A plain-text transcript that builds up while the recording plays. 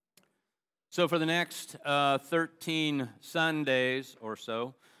So for the next 13 Sundays or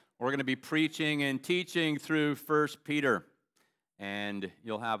so, we're going to be preaching and teaching through 1 Peter. And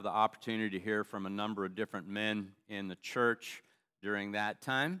you'll have the opportunity to hear from a number of different men in the church during that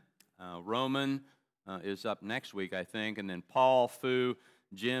time. Roman is up next week, I think, and then Paul Fu,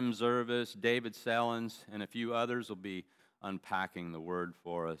 Jim Zervis, David Sellens, and a few others will be unpacking the word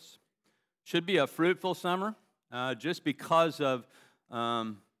for us. Should be a fruitful summer, just because of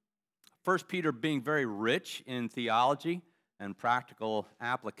 1 Peter being very rich in theology and practical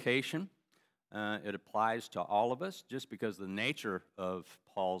application. It applies to all of us just because of the nature of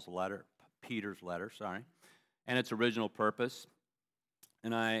Peter's letter, and its original purpose.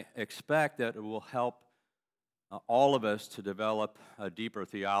 And I expect that it will help all of us to develop a deeper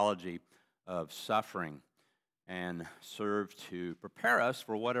theology of suffering and serve to prepare us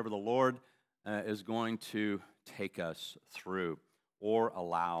for whatever the Lord is going to take us through or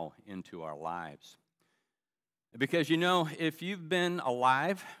allow into our lives. Because, if you've been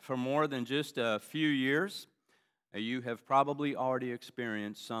alive for more than just a few years, you have probably already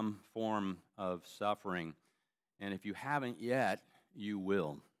experienced some form of suffering. And if you haven't yet, you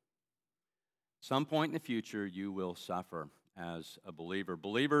will. Some point in the future, you will suffer as a believer.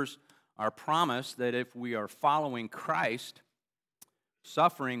 Believers are promised that if we are following Christ,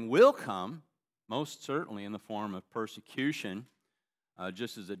 suffering will come, most certainly in the form of persecution,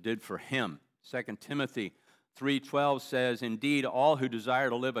 just as it did for him. 2 Timothy 3:12 says, "Indeed, all who desire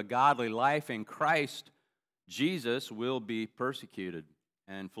to live a godly life in Christ Jesus will be persecuted."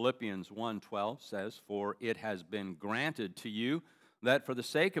 And Philippians 1:12 says, "For it has been granted to you that for the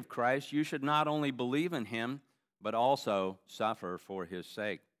sake of Christ you should not only believe in him, but also suffer for his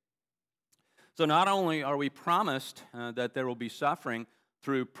sake." So not only are we promised that there will be suffering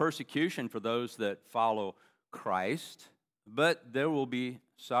through persecution for those that follow Christ, but there will be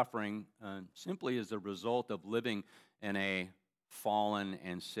suffering simply as a result of living in a fallen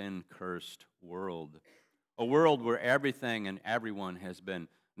and sin-cursed world. A world where everything and everyone has been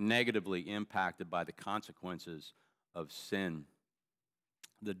negatively impacted by the consequences of sin,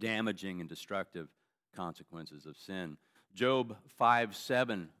 the damaging and destructive consequences of sin. Job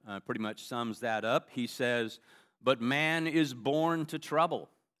 5:7 pretty much sums that up. He says, "But man is born to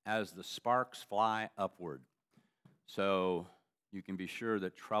trouble as the sparks fly upward." So you can be sure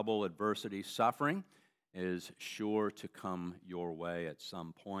that trouble, adversity, suffering is sure to come your way at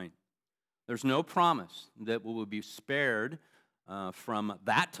some point. There's no promise that we will be spared from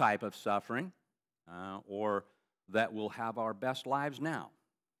that type of suffering or that we'll have our best lives now,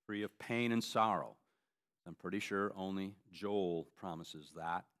 free of pain and sorrow. I'm pretty sure only Joel promises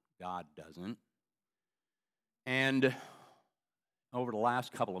that. God doesn't. And over the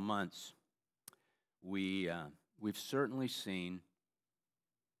last couple of months, we've certainly seen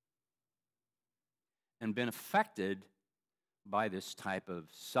and been affected by this type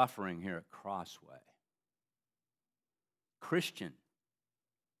of suffering here at Crossway. Christian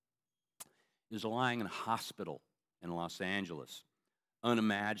is lying in a hospital in Los Angeles,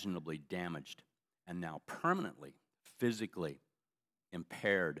 unimaginably damaged and now permanently, physically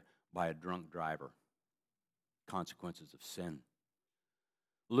impaired by a drunk driver. Consequences of sin.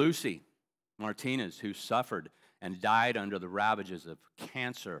 Lucy Martinez, who suffered and died under the ravages of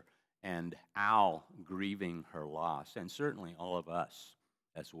cancer, and Al grieving her loss, and certainly all of us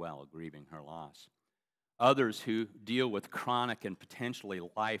as well grieving her loss. Others who deal with chronic and potentially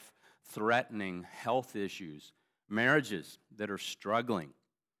life-threatening health issues, marriages that are struggling,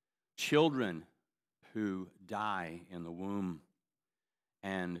 children who die in the womb,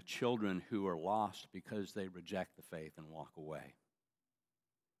 and children who are lost because they reject the faith and walk away.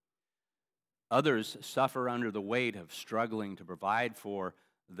 Others suffer under the weight of struggling to provide for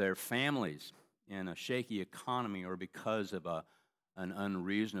their families in a shaky economy or because of an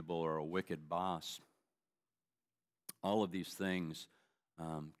unreasonable or a wicked boss. All of these things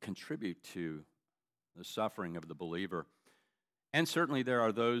contribute to the suffering of the believer. And certainly there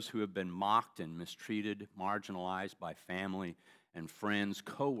are those who have been mocked and mistreated, marginalized by family and friends,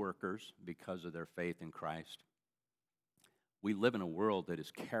 co-workers because of their faith in Christ. We live in a world that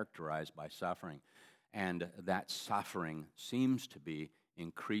is characterized by suffering, and that suffering seems to be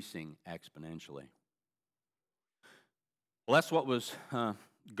increasing exponentially. Well, that's what was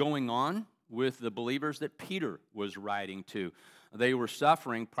going on with the believers that Peter was writing to. They were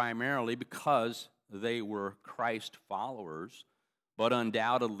suffering primarily because they were Christ followers, but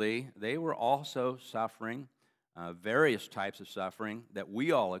undoubtedly they were also suffering various types of suffering that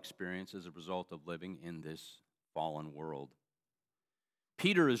we all experience as a result of living in this fallen world.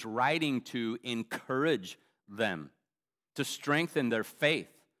 Peter is writing to encourage them, to strengthen their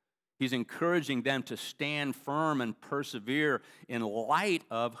faith. He's encouraging them to stand firm and persevere in light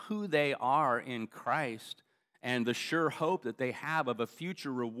of who they are in Christ and the sure hope that they have of a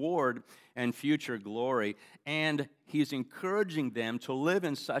future reward and future glory. And he's encouraging them to live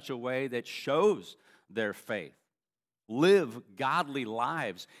in such a way that shows their faith. Live godly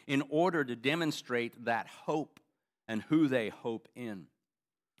lives in order to demonstrate that hope and who they hope in.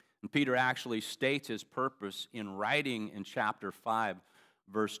 And Peter actually states his purpose in writing in chapter 5,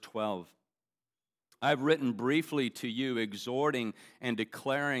 verse 12. I've written briefly to you, exhorting and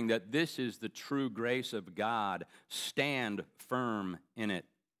declaring that this is the true grace of God. Stand firm in it.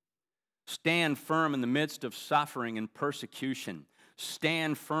 Stand firm in the midst of suffering and persecution.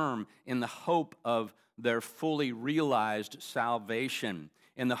 Stand firm in the hope of their fully realized salvation,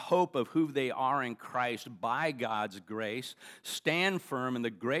 in the hope of who they are in Christ by God's grace. Stand firm in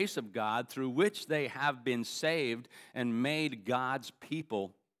the grace of God through which they have been saved and made God's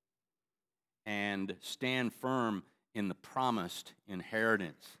people. And stand firm in the promised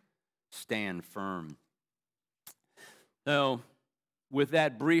inheritance. Stand firm. So, with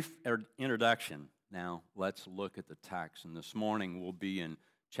that brief introduction, now let's look at the text. And this morning we'll be in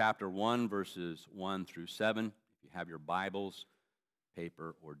chapter 1, verses 1 through 7. If you have your Bibles,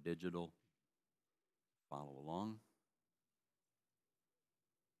 paper or digital, follow along.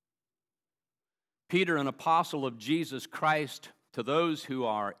 Peter, an apostle of Jesus Christ, to those who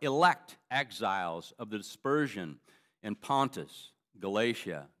are elect exiles of the dispersion in Pontus,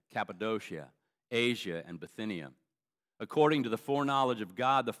 Galatia, Cappadocia, Asia, and Bithynia, according to the foreknowledge of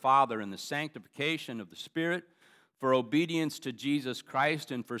God the Father and the sanctification of the Spirit, for obedience to Jesus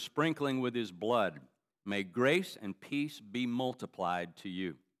Christ and for sprinkling with his blood, may grace and peace be multiplied to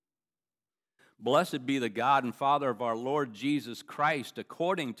you. Blessed be the God and Father of our Lord Jesus Christ.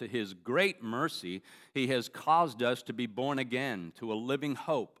 According to his great mercy, he has caused us to be born again to a living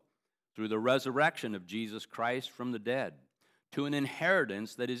hope through the resurrection of Jesus Christ from the dead, to an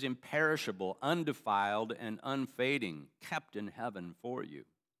inheritance that is imperishable, undefiled, and unfading, kept in heaven for you,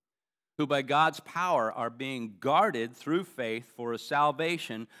 who by God's power are being guarded through faith for a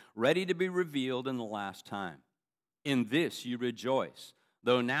salvation ready to be revealed in the last time. In this you rejoice,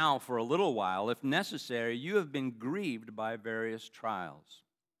 though now for a little while, if necessary, you have been grieved by various trials,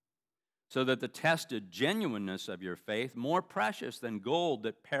 so that the tested genuineness of your faith, more precious than gold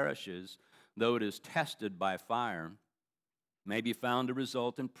that perishes, though it is tested by fire, may be found to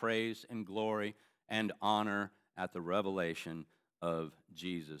result in praise and glory and honor at the revelation of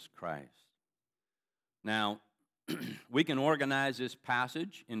Jesus Christ. Now, we can organize this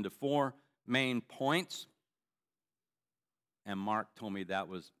passage into 4 main points. And Mark told me that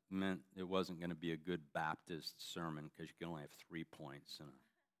meant it wasn't going to be a good Baptist sermon because you can only have 3 points in a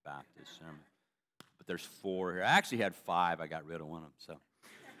Baptist sermon. But there's 4 here. I actually had 5. I got rid of one of them. So,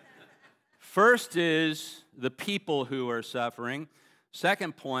 first is the people who are suffering.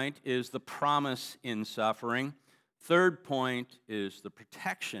 Second point is the promise in suffering. Third point is the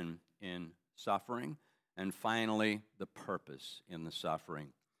protection in suffering. And finally, the purpose in the suffering.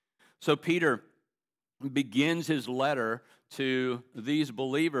 So Peter begins his letter to these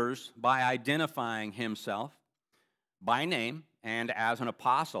believers by identifying himself by name and as an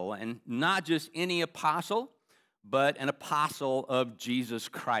apostle, and not just any apostle, but an apostle of Jesus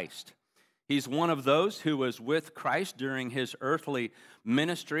Christ. He's one of those who was with Christ during his earthly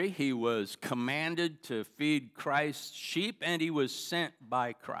ministry. He was commanded to feed Christ's sheep, and he was sent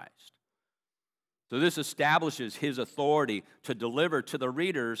by Christ. So this establishes his authority to deliver to the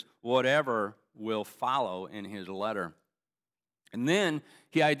readers whatever will follow in his letter. And then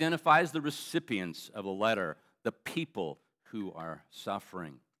he identifies the recipients of the letter, the people who are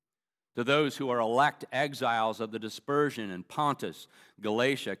suffering. To those who are elect exiles of the dispersion in Pontus,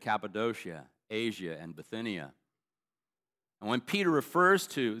 Galatia, Cappadocia, Asia, and Bithynia. And when Peter refers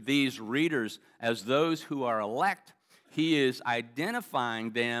to these readers as those who are elect, he is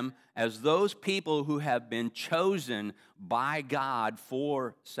identifying them as those people who have been chosen by God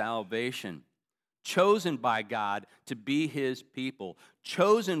for salvation. Chosen by God to be his people.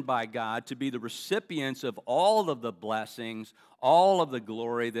 Chosen by God to be the recipients of all of the blessings, all of the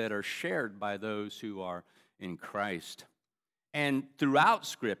glory that are shared by those who are in Christ. And throughout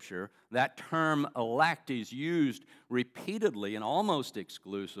Scripture, that term elect is used repeatedly and almost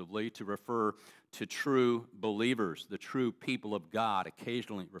exclusively to refer to true believers, the true people of God.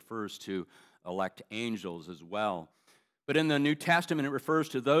 Occasionally it refers to elect angels as well. But in the New Testament, it refers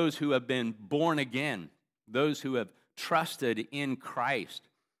to those who have been born again, those who have trusted in Christ.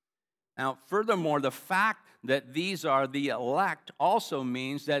 Now, furthermore, the fact that these are the elect also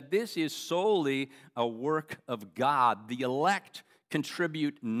means that this is solely a work of God. The elect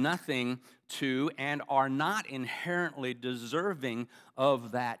contribute nothing to and are not inherently deserving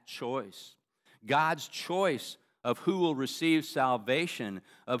of that choice. God's choice of who will receive salvation,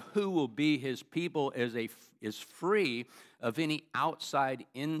 of who will be his people, is free of any outside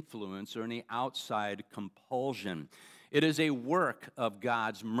influence or any outside compulsion. It is a work of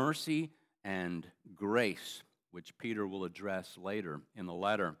God's mercy and grace, which Peter will address later in the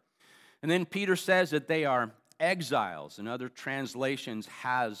letter. And then Peter says that they are exiles, and other translations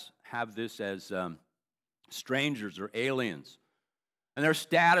have this as strangers or aliens. And their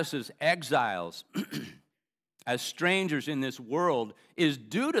status as exiles, as strangers in this world, is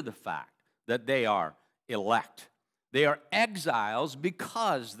due to the fact that they are elect. They are exiles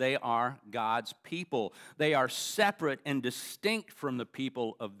because they are God's people. They are separate and distinct from the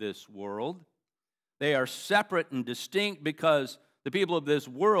people of this world. They are separate and distinct because the people of this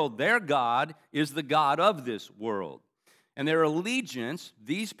world, their God is the God of this world. And their allegiance,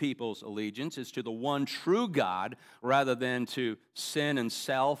 these people's allegiance, is to the one true God rather than to sin and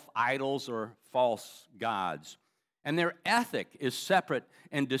self, idols, or false gods. And their ethic is separate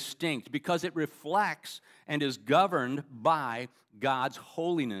and distinct because it reflects and is governed by God's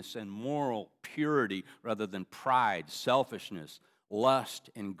holiness and moral purity rather than pride, selfishness, lust,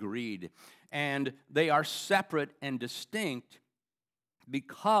 and greed. And they are separate and distinct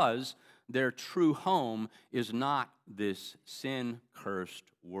because their true home is not this sin-cursed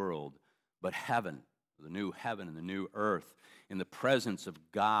world, but heaven, the new heaven and the new earth, in the presence of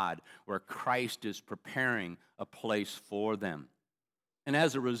God, where Christ is preparing a place for them. And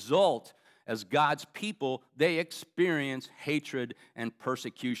as a result, as God's people, they experience hatred and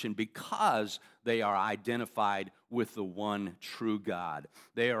persecution because they are identified with the one true God.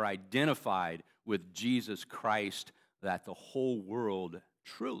 They are identified with Jesus Christ, that the whole world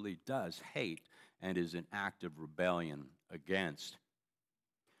truly does hate and is in active rebellion against.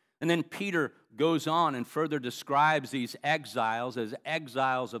 And then Peter goes on and further describes these exiles as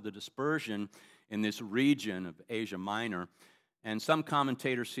exiles of the dispersion in this region of Asia Minor. And some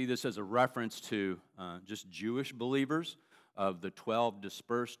commentators see this as a reference to just Jewish believers of the 12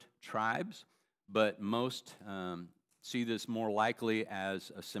 dispersed tribes, but most see this more likely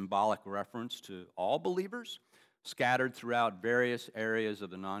as a symbolic reference to all believers scattered throughout various areas of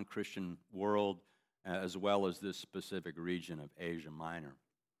the non-Christian world, as well as this specific region of Asia Minor.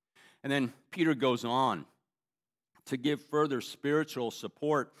 And then Peter goes on to give further spiritual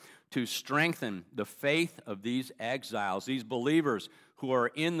support to strengthen the faith of these exiles, these believers who are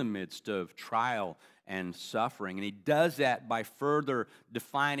in the midst of trial and suffering. And he does that by further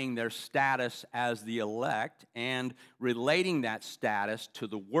defining their status as the elect and relating that status to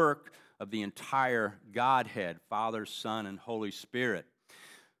the work of the entire Godhead, Father, Son, and Holy Spirit.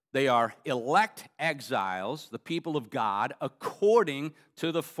 They are elect exiles, the people of God, according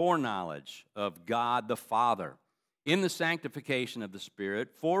to the foreknowledge of God the Father, in the sanctification of the Spirit,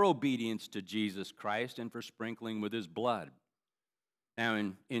 for obedience to Jesus Christ and for sprinkling with his blood. Now,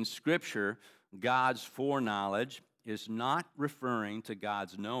 in Scripture, God's foreknowledge is not referring to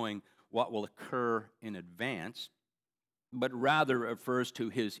God's knowing what will occur in advance, but rather refers to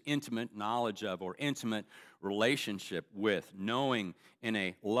his intimate knowledge of or intimate relationship with, knowing in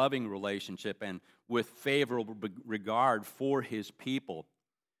a loving relationship and with favorable regard for his people.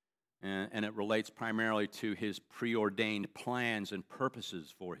 And it relates primarily to his preordained plans and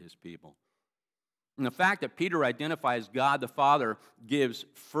purposes for his people. And the fact that Peter identifies God the Father gives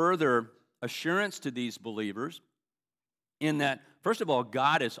further assurance to these believers in that, first of all,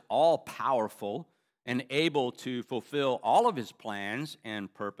 God is all-powerful and able to fulfill all of his plans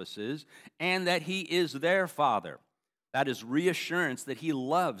and purposes, and that he is their Father. That is reassurance that he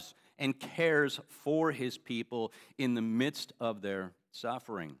loves and cares for his people in the midst of their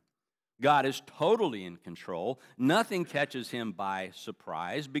suffering. God is totally in control. Nothing catches him by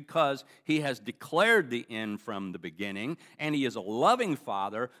surprise because he has declared the end from the beginning, and he is a loving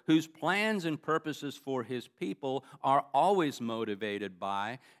Father whose plans and purposes for his people are always motivated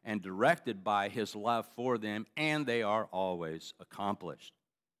by and directed by his love for them, and they are always accomplished.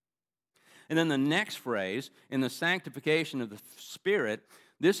 And then the next phrase, in the sanctification of the Spirit,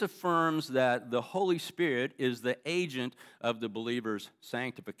 this affirms that the Holy Spirit is the agent of the believer's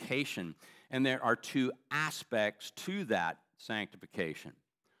sanctification. And there are two aspects to that sanctification.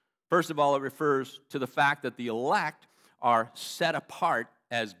 First of all, it refers to the fact that the elect are set apart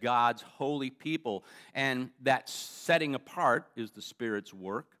as God's holy people. And that setting apart is the Spirit's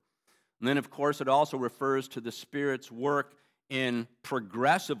work. And then, of course, it also refers to the Spirit's work in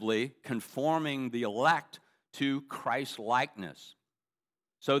progressively conforming the elect to Christ's likeness.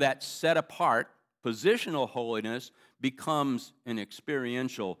 So that set apart, positional holiness becomes an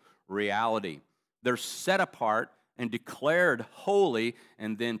experiential reality. They're set apart and declared holy,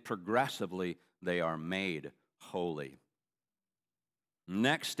 and then progressively they are made holy.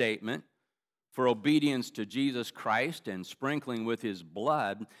 Next statement, for obedience to Jesus Christ and sprinkling with his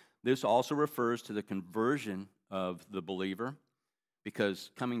blood, this also refers to the conversion of the believer,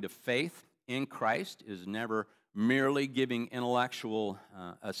 because coming to faith in Christ is never merely giving intellectual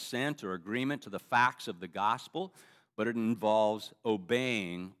assent or agreement to the facts of the gospel, but it involves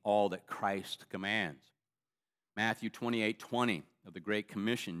obeying all that Christ commands. Matthew 28:20 of the Great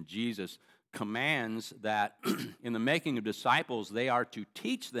Commission, Jesus commands that in the making of disciples, they are to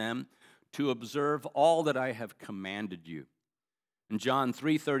teach them to observe all that I have commanded you. And John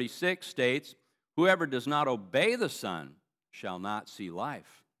 3:36 states, whoever does not obey the Son shall not see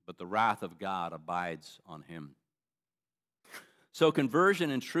life, but the wrath of God abides on him. So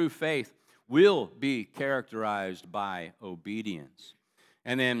conversion and true faith will be characterized by obedience.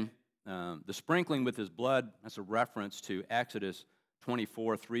 And then the sprinkling with his blood, that's a reference to Exodus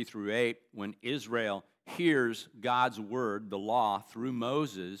 24:3-8, when Israel hears God's word, the law, through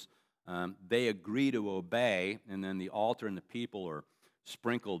Moses. They agree to obey, and then the altar and the people are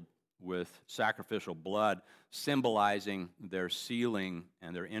sprinkled with sacrificial blood, symbolizing their sealing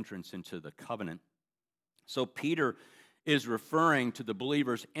and their entrance into the covenant. So Peter is referring to the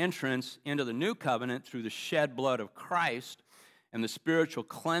believer's entrance into the new covenant through the shed blood of Christ and the spiritual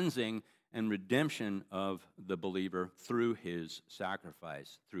cleansing and redemption of the believer through his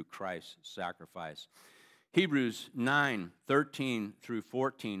sacrifice, through Christ's sacrifice. Hebrews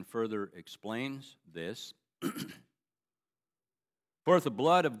 9:13-14 further explains this. For if the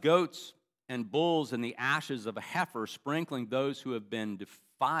blood of goats and bulls and the ashes of a heifer, sprinkling those who have been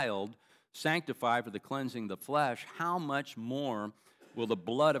defiled, sanctify for the cleansing of the flesh, how much more will the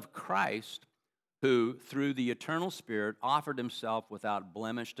blood of Christ, who through the eternal Spirit offered himself without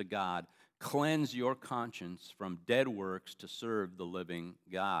blemish to God, cleanse your conscience from dead works to serve the living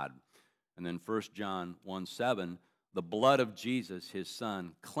God? And then 1 John 1:7, the blood of Jesus, his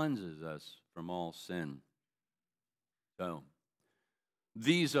Son, cleanses us from all sin. So,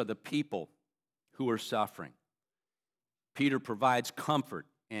 these are the people who are suffering. Peter provides comfort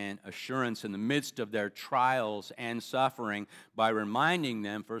and assurance in the midst of their trials and suffering by reminding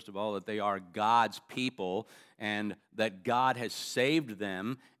them, first of all, that they are God's people and that God has saved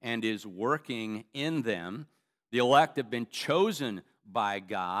them and is working in them. The elect have been chosen by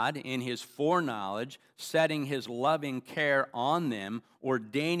God in his foreknowledge, setting his loving care on them,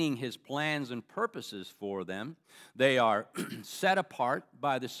 ordaining his plans and purposes for them. They are set apart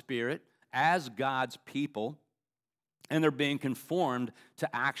by the Spirit as God's people, and they're being conformed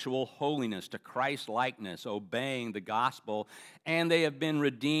to actual holiness, to Christ-likeness, obeying the gospel, and they have been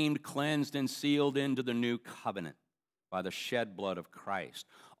redeemed, cleansed, and sealed into the new covenant by the shed blood of Christ.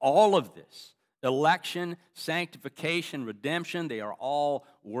 All of this, election, sanctification, redemption, they are all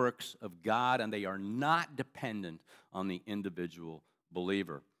works of God, and they are not dependent on the individual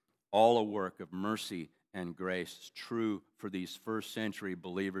believer. All a work of mercy and grace. It's true for these first century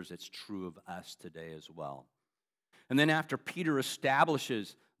believers. It's true of us today as well. And then after Peter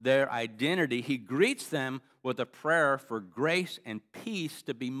establishes their identity, he greets them with a prayer for grace and peace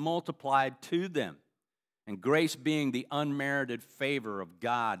to be multiplied to them. And grace being the unmerited favor of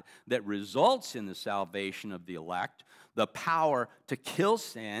God that results in the salvation of the elect, the power to kill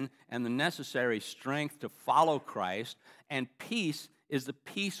sin, and the necessary strength to follow Christ. And peace is the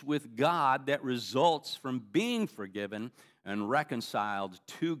peace with God that results from being forgiven and reconciled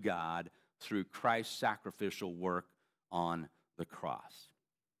to God through Christ's sacrificial work on the cross.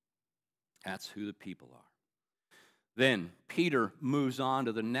 That's who the people are. Then Peter moves on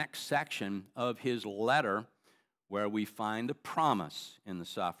to the next section of his letter where we find the promise in the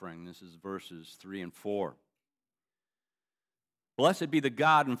suffering. This is verses 3 and 4. Blessed be the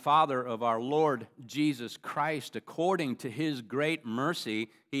God and Father of our Lord Jesus Christ. According to his great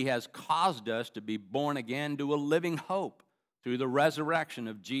mercy, he has caused us to be born again to a living hope through the resurrection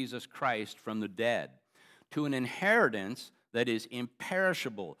of Jesus Christ from the dead, to an inheritance that is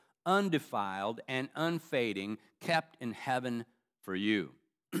imperishable, undefiled, and unfading, kept in heaven for you.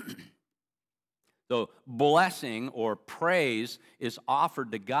 So blessing or praise is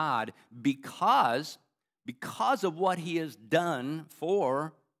offered to God because of what he has done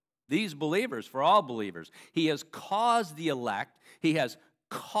for these believers, for all believers. He has caused the elect, he has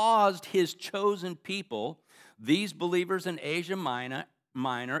caused his chosen people, these believers in Asia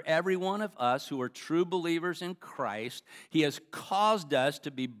Minor, every one of us who are true believers in Christ, he has caused us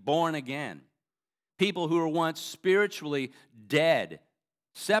to be born again. People who were once spiritually dead,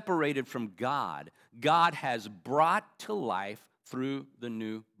 separated from God, God has brought to life through the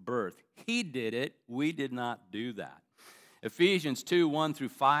new birth. He did it. We did not do that. Ephesians 2, 1 through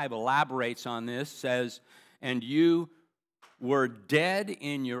 5 elaborates on this, says, "And you were dead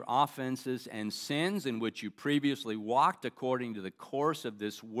in your offenses and sins in which you previously walked according to the course of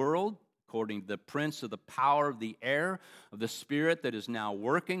this world, according to the prince of the power of the air, of the spirit that is now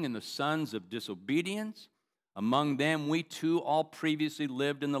working in the sons of disobedience. Among them we too all previously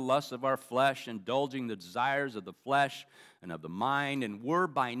lived in the lusts of our flesh, indulging the desires of the flesh and of the mind, and were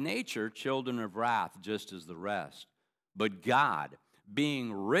by nature children of wrath, just as the rest. But God,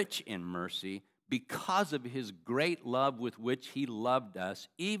 being rich in mercy, because of his great love with which he loved us,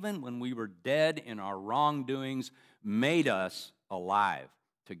 even when we were dead in our wrongdoings, made us alive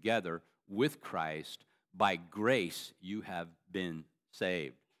together with Christ. By grace you have been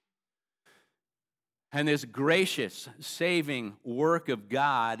saved." And this gracious, saving work of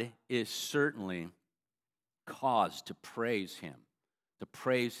God is certainly cause to praise him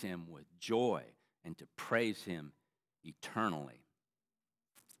with joy, and to praise him eternally.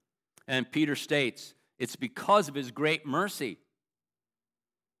 And Peter states, it's because of his great mercy.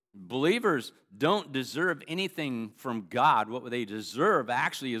 Believers don't deserve anything from God. What they deserve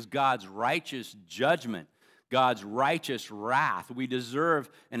actually is God's righteous judgment, God's righteous wrath. We deserve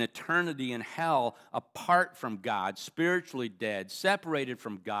an eternity in hell apart from God, spiritually dead, separated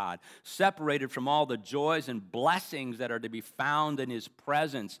from God, separated from all the joys and blessings that are to be found in his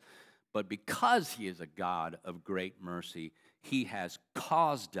presence. But because he is a God of great mercy, he has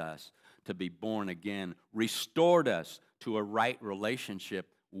caused us to be born again, restored us to a right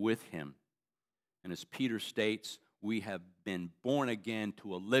relationship with him. And as Peter states, we have been born again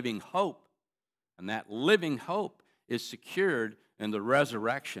to a living hope. And that living hope is secured in the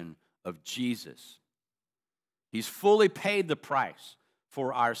resurrection of Jesus. He's fully paid the price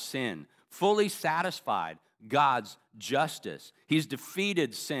for our sin, fully satisfied God's justice. He's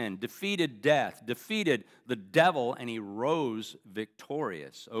defeated sin, defeated death, defeated the devil, and he rose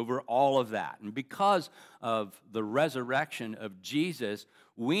victorious over all of that. And because of the resurrection of Jesus,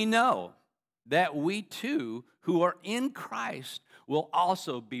 we know that we too, who are in Christ, will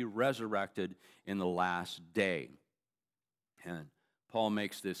also be resurrected in the last day. And Paul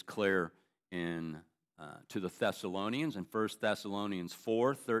makes this clear to the Thessalonians in 1 Thessalonians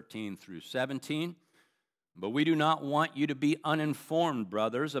 4, 13 through 17. "But we do not want you to be uninformed,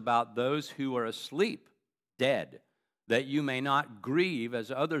 brothers, about those who are asleep, dead, that you may not grieve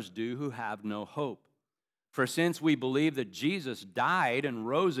as others do who have no hope. For since we believe that Jesus died and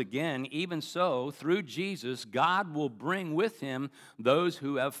rose again, even so, through Jesus, God will bring with him those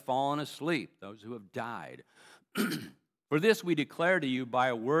who have fallen asleep," those who have died. "For this we declare to you by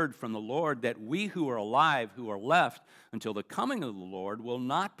a word from the Lord, that we who are alive, who are left until the coming of the Lord, will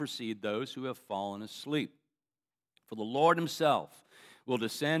not precede those who have fallen asleep. For the Lord himself will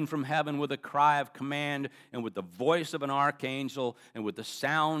descend from heaven with a cry of command, and with the voice of an archangel, and with the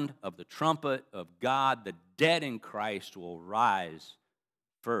sound of the trumpet of God. The dead in Christ will rise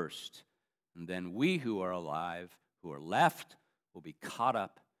first. And then we who are alive, who are left, will be caught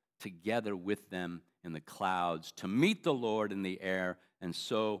up together with them in the clouds to meet the Lord in the air, and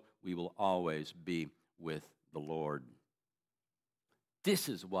so we will always be with the Lord." This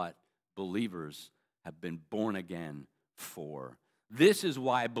is what believers have been born again for. This is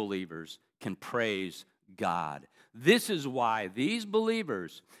why believers can praise God. This is why these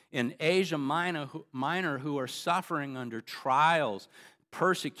believers in Asia Minor who are suffering under trials,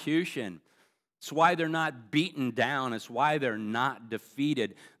 persecution, it's why they're not beaten down. It's why they're not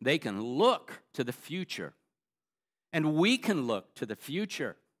defeated. They can look to the future. And we can look to the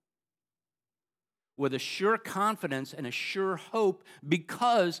future with a sure confidence and a sure hope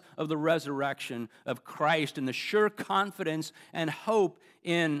because of the resurrection of Christ, and the sure confidence and hope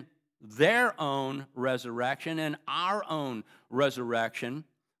in their own resurrection and our own resurrection,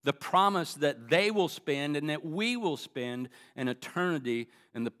 the promise that they will spend and that we will spend an eternity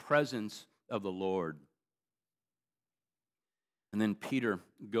in the presence of the Lord. And then Peter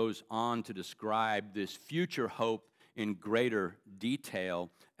goes on to describe this future hope in greater detail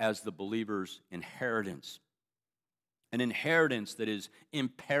as the believer's inheritance. An inheritance that is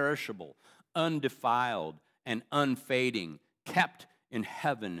imperishable, undefiled, and unfading, kept in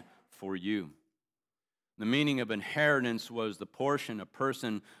heaven for you. The meaning of inheritance was the portion a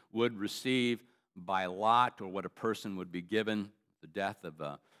person would receive by lot, or what a person would be given, the death of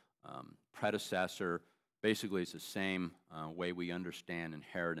a predecessor. Basically, it's the same way we understand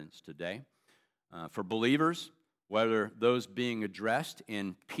inheritance today. For believers, whether those being addressed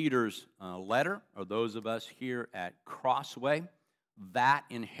in Peter's letter or those of us here at Crossway, that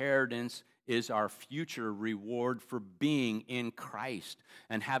inheritance is our future reward for being in Christ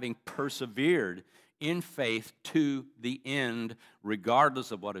and having persevered in faith to the end,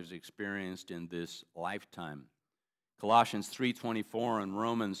 regardless of what is experienced in this lifetime. Colossians 3:24 and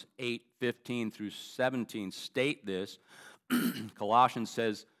Romans 8:15 through 17 state this. Colossians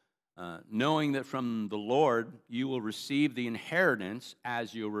says, knowing that from the Lord you will receive the inheritance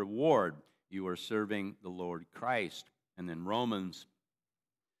as your reward. You are serving the Lord Christ. And then Romans,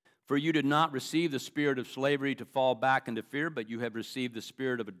 for you did not receive the spirit of slavery to fall back into fear, but you have received the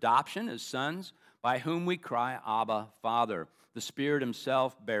spirit of adoption as sons, by whom we cry, Abba, Father. The Spirit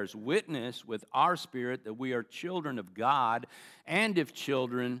himself bears witness with our spirit that we are children of God, and if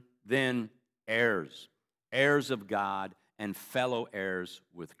children, then heirs, heirs of God and fellow heirs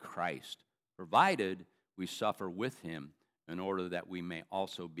with Christ, provided we suffer with him in order that we may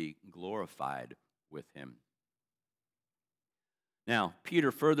also be glorified with him. Now,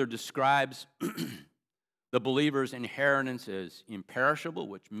 Peter further describes the believer's inheritance as imperishable,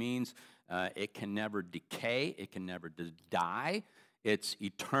 which means it can never decay, it can never die. It's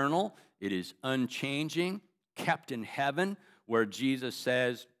eternal, it is unchanging, kept in heaven, where Jesus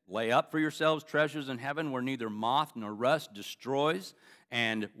says, lay up for yourselves treasures in heaven where neither moth nor rust destroys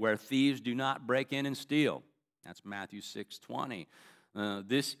and where thieves do not break in and steal. That's Matthew 6:20.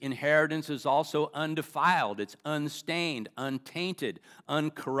 This inheritance is also undefiled. It's unstained, untainted,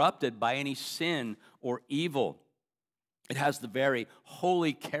 uncorrupted by any sin or evil. It has the very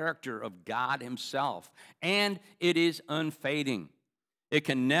holy character of God himself, and it is unfading. It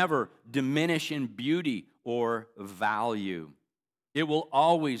can never diminish in beauty or value. It will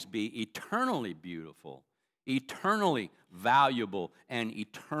always be eternally beautiful, eternally valuable, and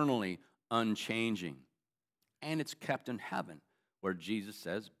eternally unchanging. And it's kept in heaven, where Jesus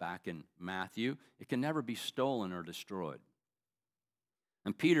says back in Matthew, it can never be stolen or destroyed.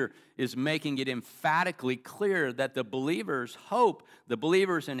 And Peter is making it emphatically clear that the believer's hope, the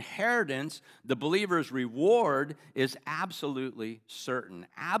believer's inheritance, the believer's reward is absolutely certain,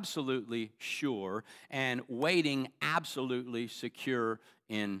 absolutely sure, and waiting absolutely secure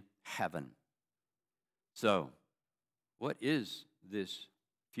in heaven. So, what is this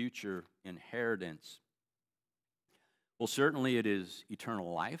future inheritance? Well, certainly it is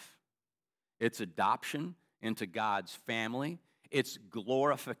eternal life. It's adoption into God's family. It's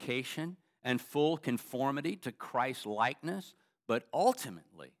glorification and full conformity to Christ's likeness. But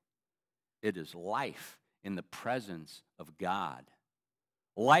ultimately, it is life in the presence of God.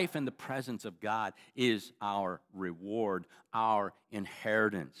 Life in the presence of God is our reward, our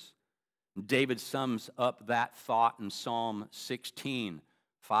inheritance. David sums up that thought in Psalm 16,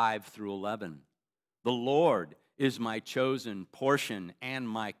 5 through 11. The Lord is my chosen portion and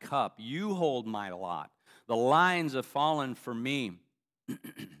my cup. You hold my lot. The lines have fallen for me. The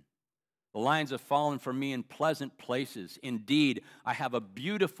lines have fallen for me in pleasant places. Indeed, I have a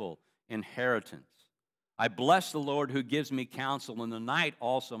beautiful inheritance. I bless the Lord who gives me counsel. In the night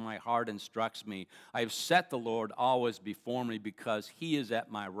also my heart instructs me. I have set the Lord always before me, because he is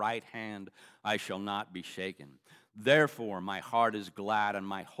at my right hand. I shall not be shaken. Therefore my heart is glad and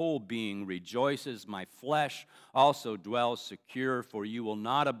my whole being rejoices. My flesh also dwells secure, for you will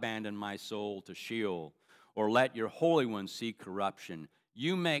not abandon my soul to Sheol, or let your Holy One see corruption.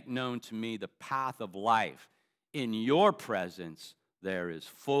 You make known to me the path of life. In your presence there is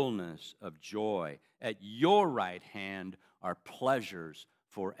fullness of joy. At your right hand are pleasures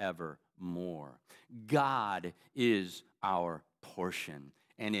forevermore. God is our portion,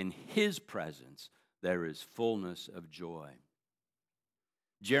 and in his presence there is fullness of joy.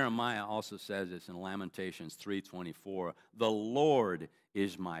 Jeremiah also says this in Lamentations 3:24. The Lord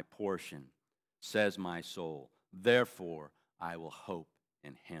is my portion, says my soul. Therefore I will hope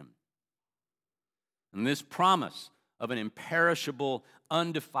in him. And this promise of an imperishable,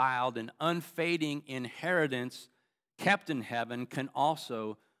 undefiled, and unfading inheritance kept in heaven can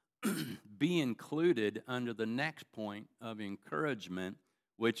also be included under the next point of encouragement,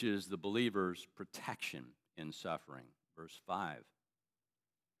 which is the believer's protection in suffering. Verse 5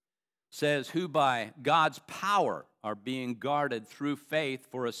 says, who by God's power are being guarded through faith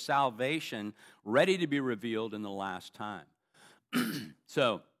for a salvation ready to be revealed in the last time.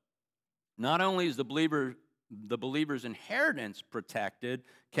 So, not only is the believer's inheritance protected,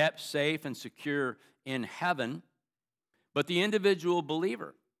 kept safe and secure in heaven, but the individual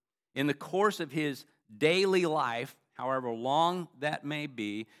believer, in the course of his daily life, however long that may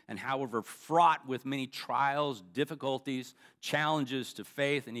be, and however fraught with many trials, difficulties, challenges to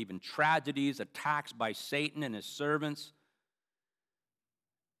faith, and even tragedies, attacks by Satan and his servants,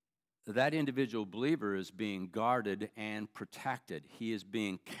 that individual believer is being guarded and protected. He is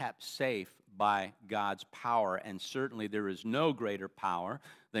being kept safe by God's power, and certainly there is no greater power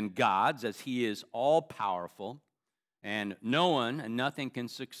than God's, as He is all-powerful, and no one and nothing can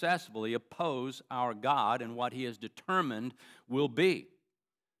successfully oppose our God and what He has determined will be.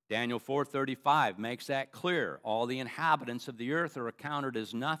 Daniel 4:35 makes that clear. All the inhabitants of the earth are accounted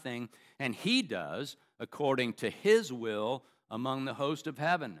as nothing, and He does according to His will among the host of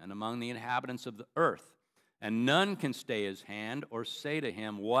heaven and among the inhabitants of the earth. And none can stay His hand or say to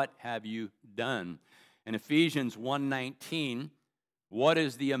Him, "What have you done?" In Ephesians 1:19, what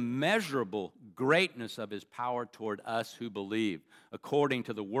is the immeasurable greatness of His power toward us who believe, according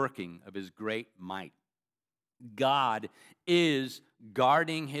to the working of His great might? God is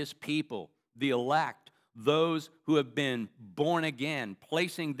guarding His people, the elect, those who have been born again,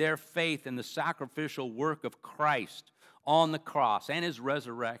 placing their faith in the sacrificial work of Christ on the cross and His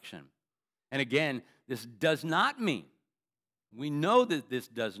resurrection. And again, this does not mean, we know that this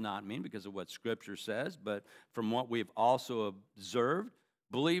does not mean because of what Scripture says, but from what we've also observed,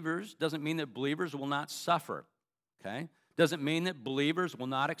 doesn't mean that believers will not suffer, okay? Doesn't mean that believers will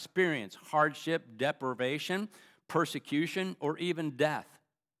not experience hardship, deprivation, persecution, or even death.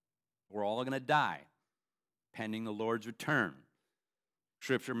 We're all going to die, pending the Lord's return.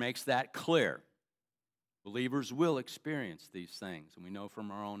 Scripture makes that clear. Believers will experience these things, and we know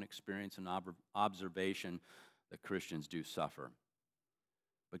from our own experience and observation that Christians do suffer.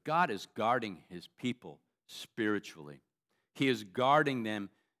 But God is guarding His people spiritually. He is guarding them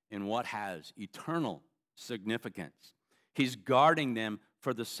in what has eternal significance. He's guarding them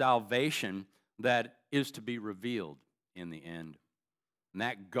for the salvation that is to be revealed in the end. And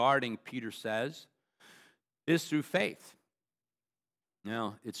that guarding, Peter says, is through faith.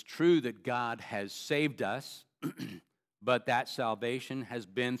 Now, it's true that God has saved us, but that salvation has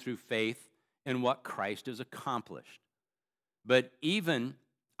been through faith in what Christ has accomplished. But even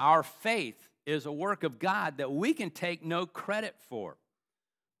our faith is a work of God that we can take no credit for.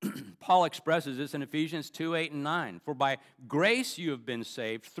 Paul expresses this in Ephesians 2:8 and 9. For by grace you have been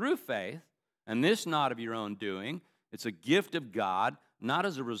saved through faith, and this not of your own doing. It's a gift of God, not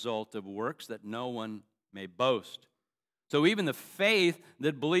as a result of works, that no one may boast. So even the faith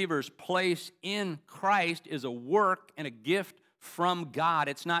that believers place in Christ is a work and a gift from God.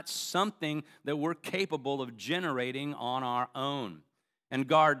 It's not something that we're capable of generating on our own. And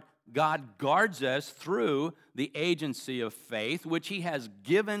God guards us through the agency of faith, which He has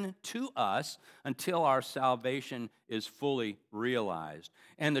given to us until our salvation is fully realized.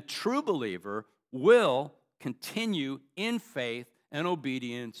 And the true believer will continue in faith and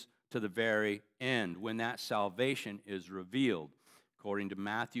obedience to the very end when that salvation is revealed, according to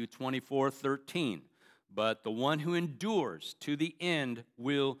Matthew 24:13. But the one who endures to the end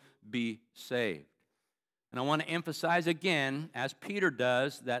will be saved. And I want to emphasize again, as Peter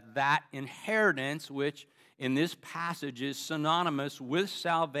does, that inheritance, which in this passage is synonymous with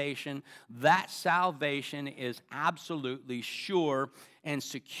salvation, that salvation is absolutely sure and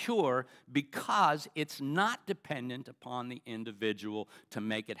secure because it's not dependent upon the individual to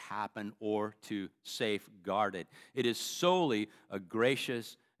make it happen or to safeguard it. It is solely a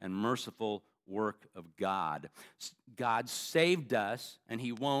gracious and merciful work of God. God saved us, and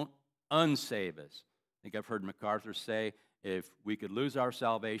He won't unsave us. I think I've heard MacArthur say, if we could lose our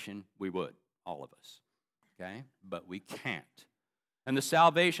salvation, we would, all of us. Okay? But we can't. And the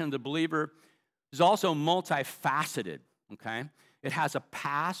salvation of the believer is also multifaceted. Okay? It has a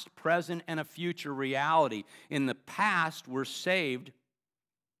past, present, and a future reality. In the past, we're saved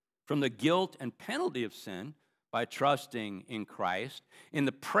from the guilt and penalty of sin by trusting in Christ. In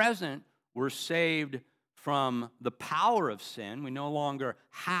the present, we're saved from the power of sin. We no longer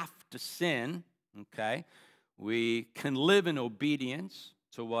have to sin. Okay? We can live in obedience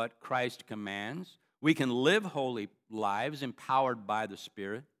to what Christ commands. We can live holy lives empowered by the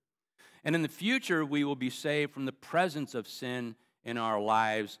Spirit. And in the future, we will be saved from the presence of sin in our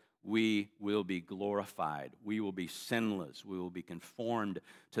lives. We will be glorified. We will be sinless. We will be conformed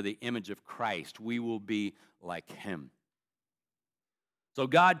to the image of Christ. We will be like Him. So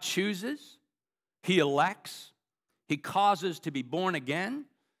God chooses, He elects, He causes to be born again,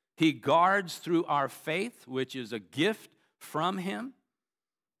 He guards through our faith, which is a gift from Him.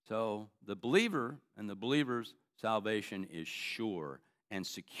 So the believer and the believer's salvation is sure and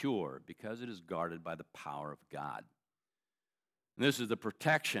secure because it is guarded by the power of God. And this is the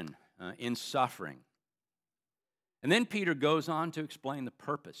protection in suffering. And then Peter goes on to explain the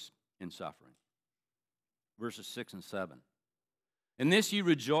purpose in suffering. Verses 6 and 7. In this you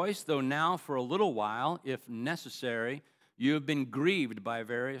rejoice, though now for a little while, if necessary, you have been grieved by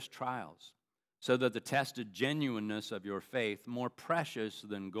various trials, so that the tested genuineness of your faith, more precious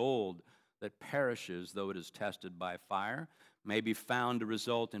than gold that perishes though it is tested by fire, may be found to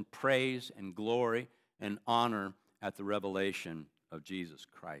result in praise and glory and honor at the revelation of Jesus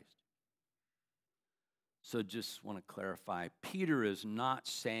Christ. So just want to clarify, Peter is not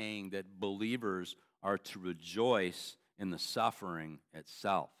saying that believers are to rejoice in the suffering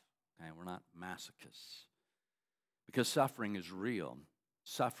itself. Okay, we're not masochists. Because suffering is real.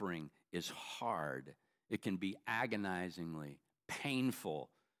 Suffering is hard. It can be agonizingly painful.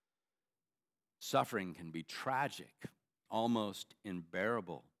 Suffering can be tragic, almost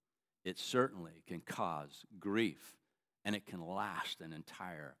unbearable. It certainly can cause grief, and it can last an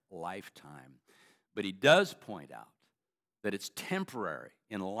entire lifetime. But he does point out that it's temporary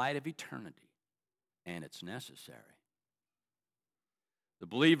in light of eternity, and it's necessary. The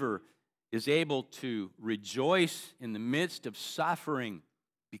believer is able to rejoice in the midst of suffering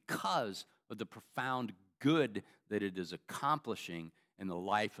because of the profound good that it is accomplishing in the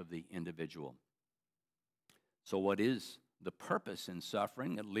life of the individual. So what is the purpose in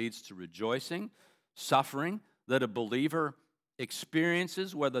suffering that leads to rejoicing? Suffering that a believer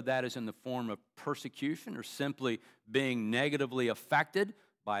experiences, whether that is in the form of persecution or simply being negatively affected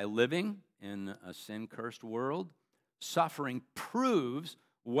by living in a sin-cursed world. Suffering proves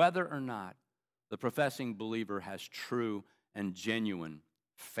whether or not the professing believer has true and genuine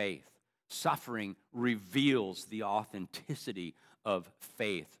faith. Suffering reveals the authenticity of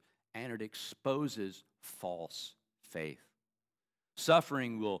faith, and it exposes false faith.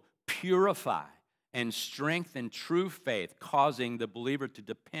 Suffering will purify and strengthen true faith, causing the believer to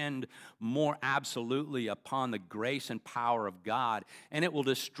depend more absolutely upon the grace and power of God, and it will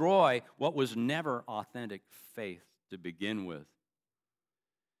destroy what was never authentic faith to begin with.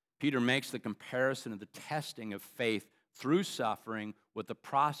 Peter makes the comparison of the testing of faith through suffering with the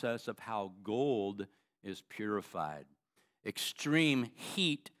process of how gold is purified. Extreme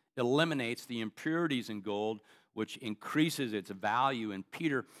heat eliminates the impurities in gold, which increases its value. And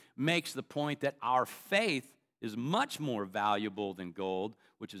Peter makes the point that our faith is much more valuable than gold,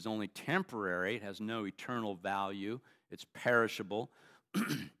 which is only temporary. It has no eternal value. It's perishable.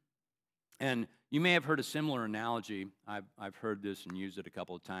 And you may have heard a similar analogy. I've heard this and used it a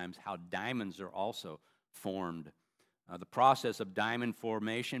couple of times, how diamonds are also formed. The process of diamond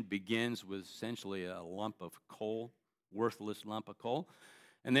formation begins with essentially a lump of coal, worthless lump of coal.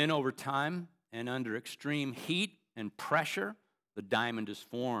 And then over time and under extreme heat and pressure, the diamond is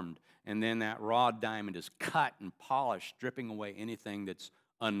formed. And then that raw diamond is cut and polished, stripping away anything that's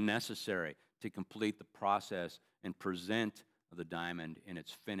unnecessary to complete the process and present the diamond in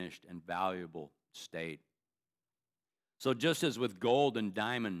its finished and valuable state. So just as with gold and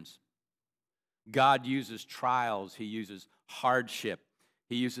diamonds, God uses trials, He uses hardship,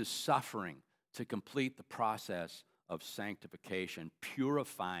 He uses suffering to complete the process of sanctification,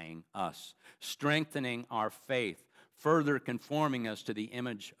 purifying us, strengthening our faith, further conforming us to the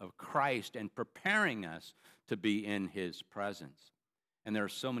image of Christ, and preparing us to be in His presence. And there are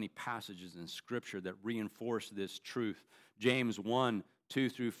so many passages in Scripture that reinforce this truth. James 1, 2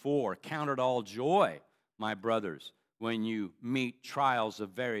 through 4, count it all joy, my brothers, when you meet trials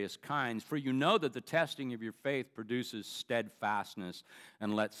of various kinds, for you know that the testing of your faith produces steadfastness,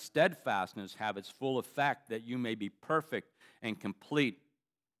 and let steadfastness have its full effect, that you may be perfect and complete,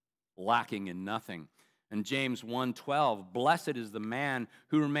 lacking in nothing. And James 1:12, blessed is the man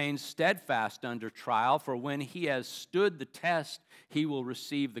who remains steadfast under trial, for when he has stood the test, he will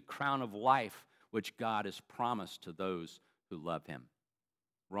receive the crown of life, which God has promised to those who love Him.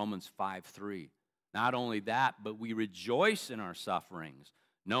 Romans 5:3. Not only that, but we rejoice in our sufferings,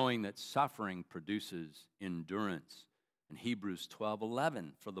 knowing that suffering produces endurance. In Hebrews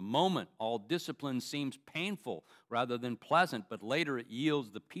 12:11, for the moment, all discipline seems painful rather than pleasant, but later it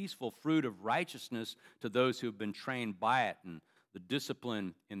yields the peaceful fruit of righteousness to those who have been trained by it. And the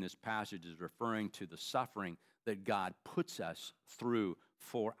discipline in this passage is referring to the suffering that God puts us through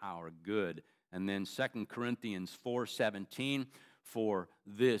for our good. And then 2 Corinthians 4:17, for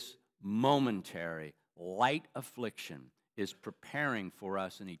this momentary, light affliction is preparing for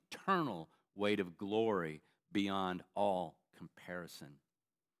us an eternal weight of glory beyond all comparison.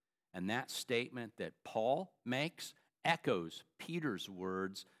 And that statement that Paul makes echoes Peter's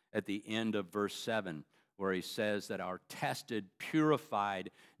words at the end of verse 7, where he says that our tested,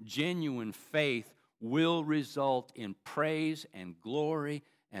 purified, genuine faith will result in praise and glory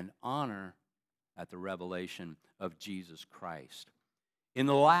and honor at the revelation of Jesus Christ. In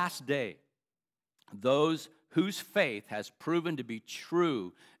the last day, those whose faith has proven to be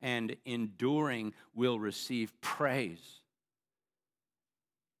true and enduring will receive praise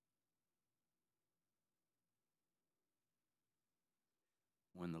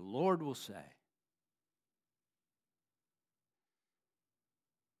when the Lord will say,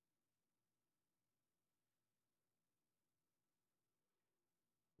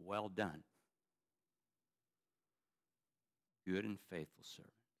 well done, good and faithful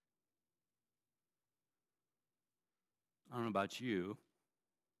servant. I don't know about you,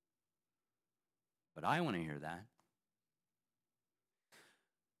 but I want to hear that.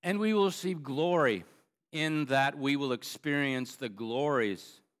 And we will receive glory in that we will experience the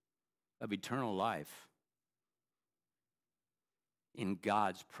glories of eternal life in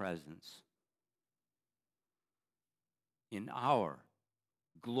God's presence, in our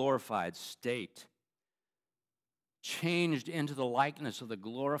glorified state, changed into the likeness of the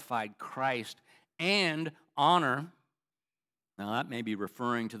glorified Christ, and honor. Now, that may be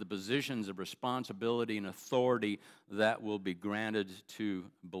referring to the positions of responsibility and authority that will be granted to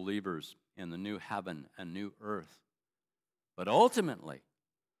believers in the new heaven and new earth. But ultimately,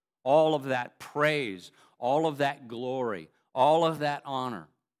 all of that praise, all of that glory, all of that honor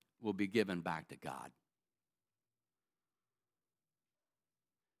will be given back to God.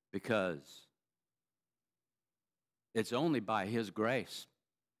 Because it's only by His grace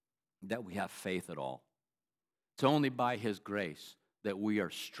that we have faith at all. It's only by His grace that we are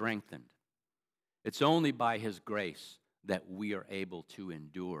strengthened. It's only by His grace that we are able to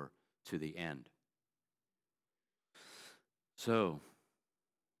endure to the end. So,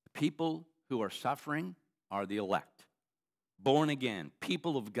 people who are suffering are the elect, born again,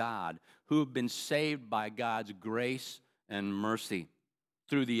 people of God who have been saved by God's grace and mercy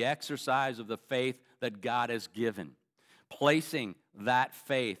through the exercise of the faith that God has given, placing that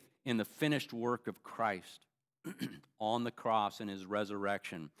faith in the finished work of Christ on the cross and His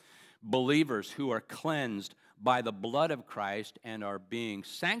resurrection. Believers who are cleansed by the blood of Christ and are being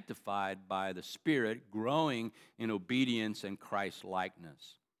sanctified by the Spirit, growing in obedience and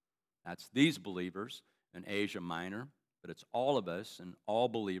Christ-likeness. That's these believers in Asia Minor, but it's all of us and all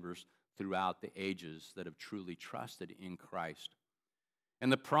believers throughout the ages that have truly trusted in Christ.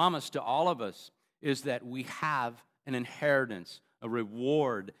 And the promise to all of us is that we have an inheritance, a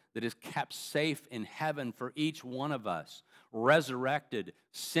reward that is kept safe in heaven for each one of us. Resurrected,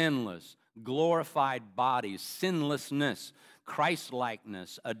 sinless, glorified bodies, sinlessness,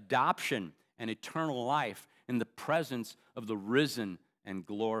 Christ-likeness, adoption, and eternal life in the presence of the risen and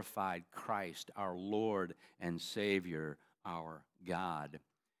glorified Christ, our Lord and Savior, our God.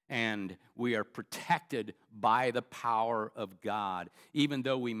 And we are protected by the power of God. Even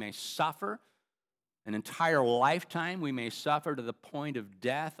though we may suffer an entire lifetime, we may suffer to the point of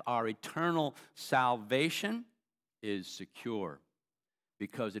death, our eternal salvation is secure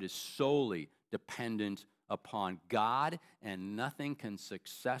because it is solely dependent upon God, and nothing can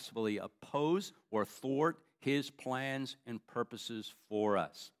successfully oppose or thwart His plans and purposes for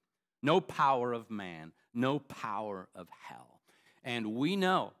us. No power of man, no power of hell. And we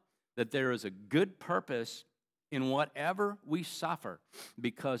know that there is a good purpose in whatever we suffer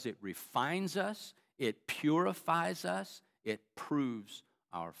because it refines us, it purifies us, it proves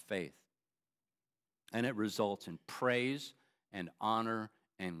our faith. And it results in praise and honor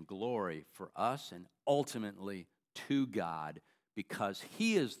and glory for us and ultimately to God because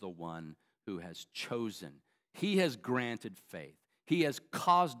He is the one who has chosen. He has granted faith. He has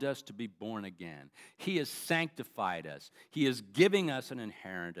caused us to be born again. He has sanctified us. He is giving us an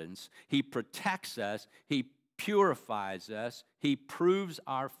inheritance. He protects us. He purifies us. He proves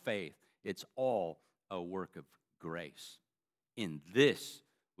our faith. It's all a work of grace. In this,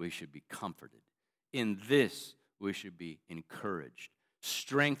 we should be comforted. In this, we should be encouraged,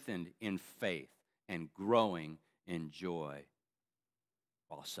 strengthened in faith, and growing in joy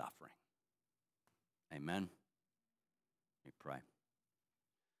while suffering. Amen. Let me pray.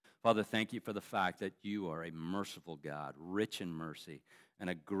 Father, thank you for the fact that you are a merciful God, rich in mercy, and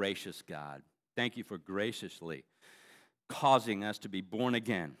a gracious God. Thank you for graciously causing us to be born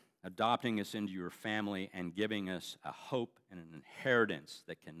again, adopting us into your family, and giving us a hope and an inheritance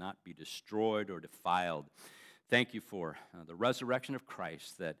that cannot be destroyed or defiled. Thank you for the resurrection of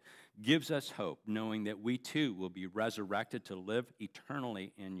Christ that gives us hope, knowing that we too will be resurrected to live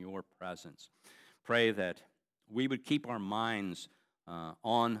eternally in your presence. Pray that we would keep our minds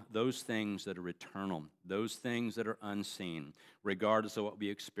on those things that are eternal, those things that are unseen, regardless of what we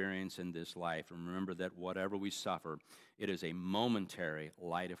experience in this life. And remember that whatever we suffer, it is a momentary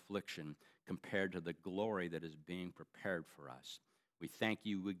light affliction compared to the glory that is being prepared for us. We thank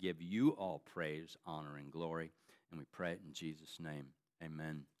you. We give you all praise, honor, and glory. And we pray it in Jesus' name.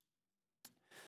 Amen.